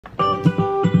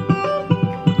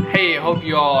hope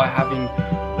you all are having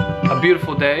a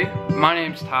beautiful day. My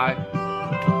name's Ty,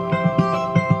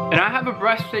 and I have a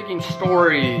breathtaking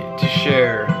story to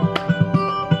share.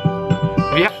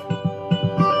 If you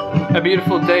have a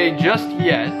beautiful day just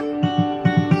yet,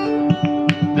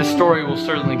 this story will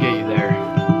certainly get you there.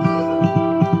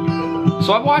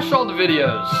 So I've watched all the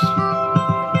videos,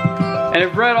 and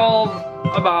I've read all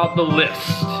about the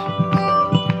list.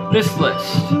 This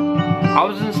list. I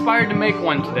was inspired to make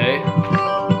one today.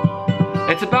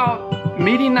 It's about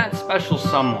meeting that special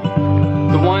someone,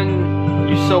 the one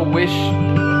you so wish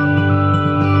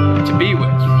to be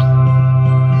with.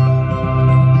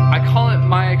 I call it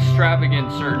my extravagant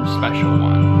certain special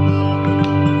one.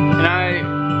 And I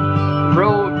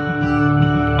wrote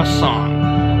a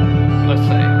song, let's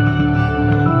say.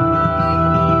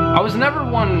 I was never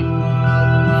one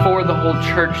for the whole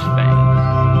church thing.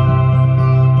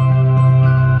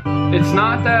 It's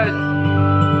not that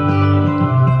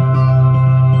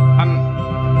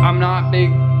I'm not a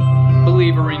big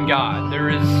believer in God. There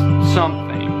is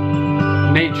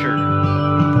something. Nature.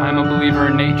 I'm a believer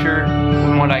in nature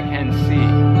and what I can see.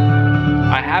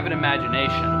 I have an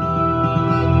imagination.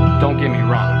 Don't get me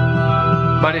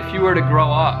wrong. But if you were to grow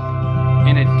up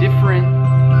in a different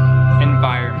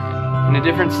environment, in a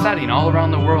different setting all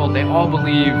around the world, they all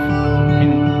believe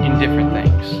in different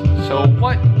things. So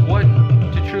what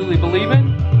to truly believe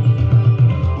in?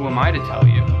 Who am I to tell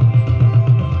you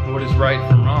what is right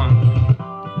from wrong?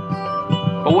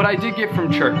 But what I did get from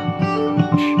church,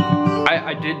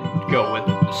 I did go with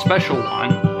a special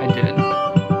one, I did.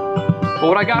 But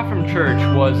what I got from church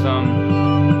was,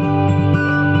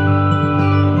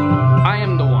 I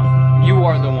am the one, you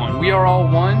are the one, we are all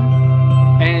one,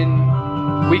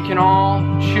 and we can all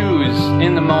choose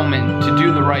in the moment to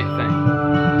do the right thing.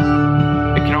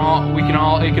 It can all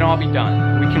be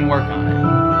done. We can work on it.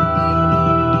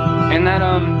 And that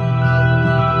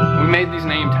we made these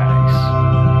name tags.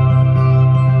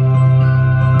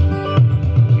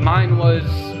 Mine was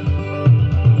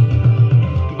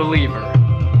believer.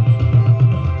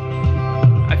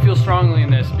 I feel strongly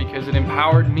in this because it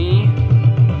empowered me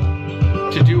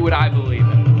to do what I believe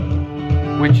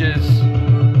in, which is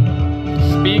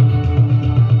speak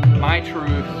my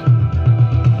truth,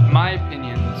 my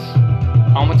opinions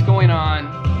on what's going on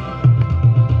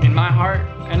in my heart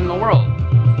and in the world,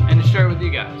 and to share it with you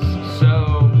guys.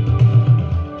 So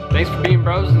thanks for being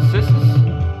bros and sisters.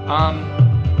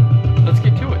 Let's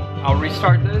get to it. I'll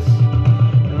restart this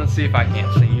and let's see if I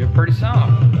can't sing you a pretty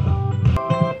song.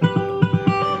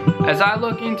 As I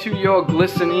look into your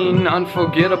glistening,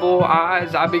 unforgettable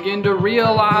eyes, I begin to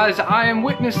realize I am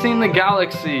witnessing the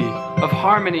galaxy of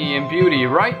harmony and beauty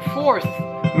right forth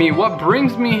me. What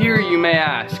brings me here, you may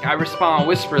ask? I respond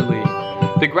whisperly.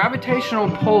 The gravitational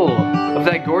pull of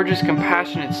that gorgeous,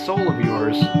 compassionate soul of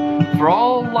yours. For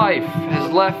all life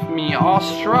has left me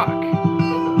awestruck,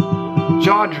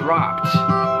 jaw dropped,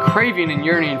 craving and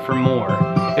yearning for more.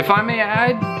 If I may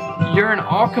add, you're an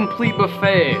all-complete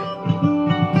buffet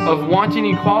of wanting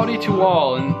equality to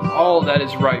all and all that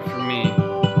is right for me.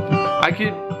 I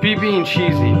could be being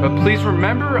cheesy, but please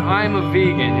remember I am a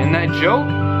vegan, and that joke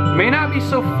may not be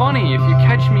so funny if you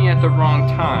catch me at the wrong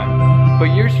time.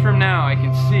 But years from now I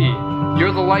can see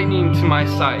you're the lightning to my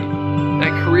sight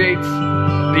that creates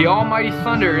the almighty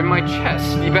thunder in my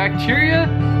chest, the bacteria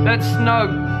that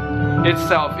snug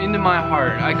itself into my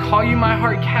heart. I call you my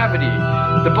heart cavity,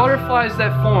 the butterflies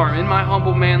that form in my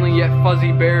humble, manly, yet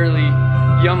fuzzy, barely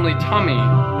yumly tummy.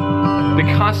 The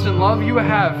constant love you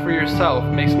have for yourself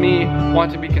makes me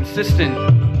want to be consistent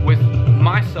with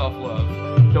my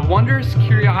self-love. The wondrous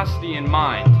curiosity in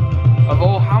mind of,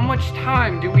 oh, how much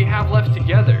time do we have left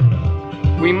together?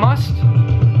 We must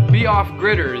be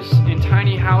off-gridders in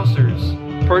tiny housers,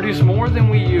 produce more than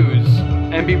we use,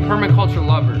 and be permaculture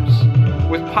lovers.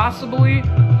 With possibly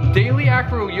daily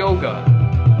acro yoga,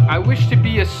 I wish to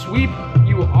be a sweep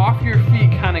you off your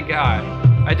feet kind of guy.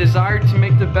 I desire to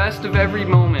make the best of every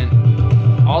moment,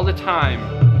 all the time,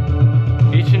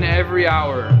 each and every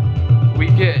hour we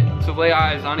get to lay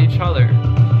eyes on each other,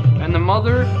 and the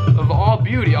mother of all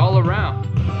beauty all around.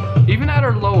 Even at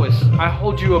our lowest, I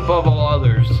hold you above all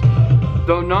others,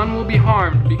 though none will be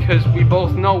harmed because we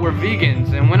both know we're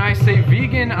vegans, and when I say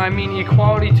vegan, I mean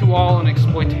equality to all and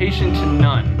exploitation to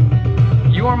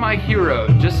none. You are my hero,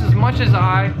 just as much as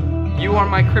I. You are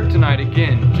my kryptonite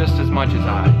again, just as much as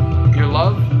I. Your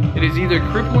love, it is either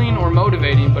crippling or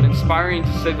motivating, but inspiring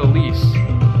to say the least.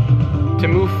 To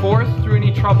move forth through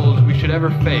any troubles we should ever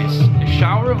face. A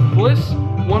shower of bliss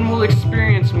one will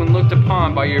experience when looked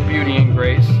upon by your beauty and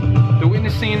grace. The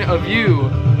witnessing of you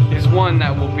is one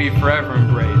that will be forever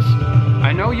embraced.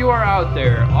 I know you are out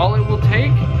there. All it will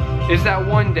take is that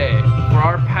one day for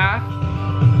our paths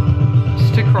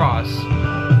to cross,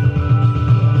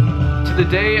 to the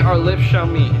day our lips shall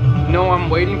meet. No, I'm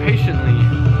waiting patiently,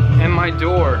 and my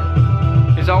door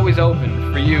is always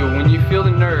open for you when you feel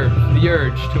the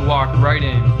urge to walk right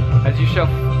in, as you shall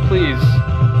please.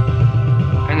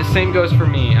 And the same goes for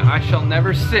me. I shall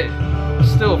never sit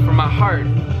still, for my heart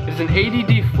is an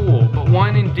ADD fool, but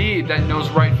one indeed that knows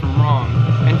right from wrong,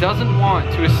 and doesn't want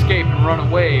to escape and run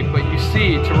away, but you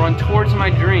see, to run towards my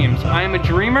dreams. I am a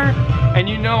dreamer, and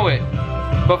you know it,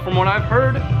 but from what I've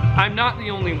heard, I'm not the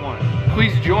only one.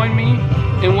 Please join me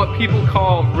in what people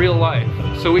call real life,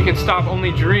 so we can stop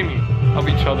only dreaming of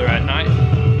each other at night.